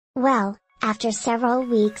Well, after several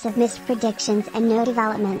weeks of missed predictions and no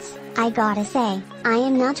developments, I gotta say, I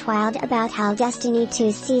am not wild about how Destiny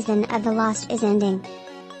 2's Season of the Lost is ending.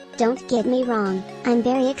 Don't get me wrong, I'm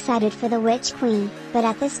very excited for the Witch Queen, but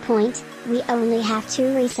at this point, we only have 2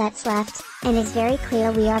 resets left, and it's very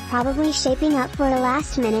clear we are probably shaping up for a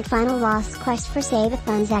last-minute final lost quest for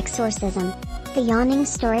Savathun's exorcism. The yawning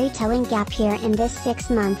storytelling gap here in this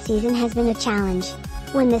 6-month season has been a challenge.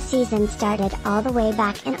 When the season started all the way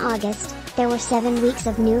back in August, there were 7 weeks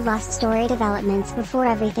of new lost story developments before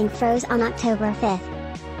everything froze on October 5th.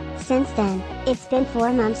 Since then, it's been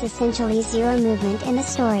 4 months essentially zero movement in the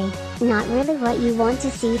story, not really what you want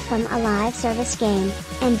to see from a live service game,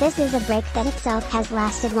 and this is a break that itself has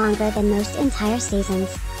lasted longer than most entire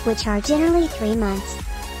seasons, which are generally 3 months.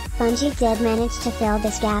 Bungie did manage to fill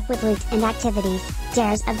this gap with loot and activities,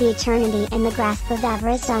 Dares of the Eternity and the Grasp of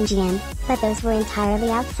Avarice dungeon, but those were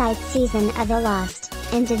entirely outside Season of the Lost,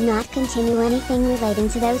 and did not continue anything relating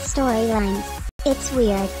to those storylines. It's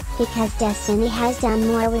weird, because Destiny has done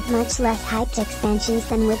more with much less hyped expansions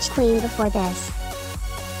than Witch Queen before this.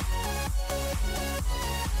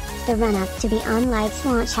 The run-up to Beyond Light's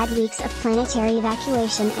launch had weeks of planetary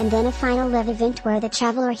evacuation and then a final live event where the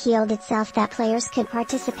Traveler healed itself that players could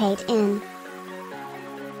participate in.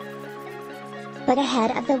 But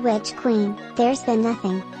ahead of the Witch Queen, there's been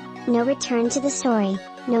nothing. No return to the story,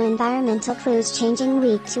 no environmental clues changing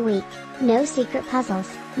week to week, no secret puzzles,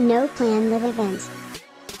 no planned live events.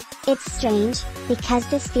 It's strange, because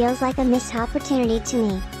this feels like a missed opportunity to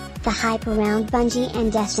me. The hype around Bungie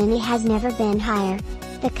and Destiny has never been higher.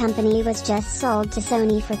 The company was just sold to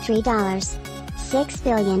Sony for $3.6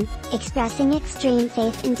 billion, expressing extreme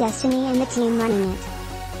faith in Destiny and the team running it.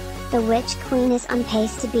 The Witch Queen is on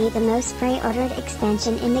pace to be the most pre-ordered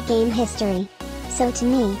expansion in the game history. So to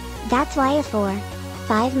me, that's why a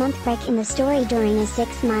 4-5 month break in the story during a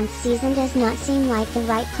 6-month season does not seem like the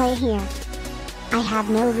right play here. I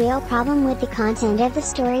have no real problem with the content of the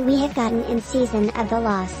story we have gotten in Season of the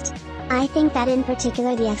Lost. I think that in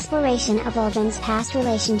particular the exploration of Uldren's past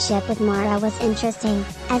relationship with Mara was interesting,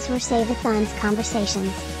 as were Savathun's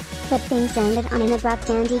conversations. But things ended on an abrupt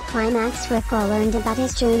anticlimax. Rickle learned about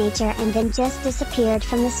his true nature and then just disappeared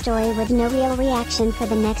from the story with no real reaction for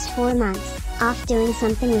the next 4 months, off doing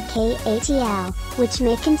something with Caiatl, which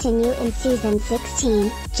may continue in Season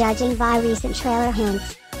 16, judging by recent trailer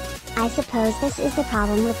hints. I suppose this is the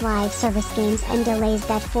problem with live service games and delays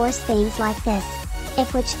that force things like this.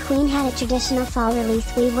 If Witch Queen had a traditional fall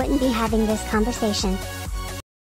release we wouldn't be having this conversation.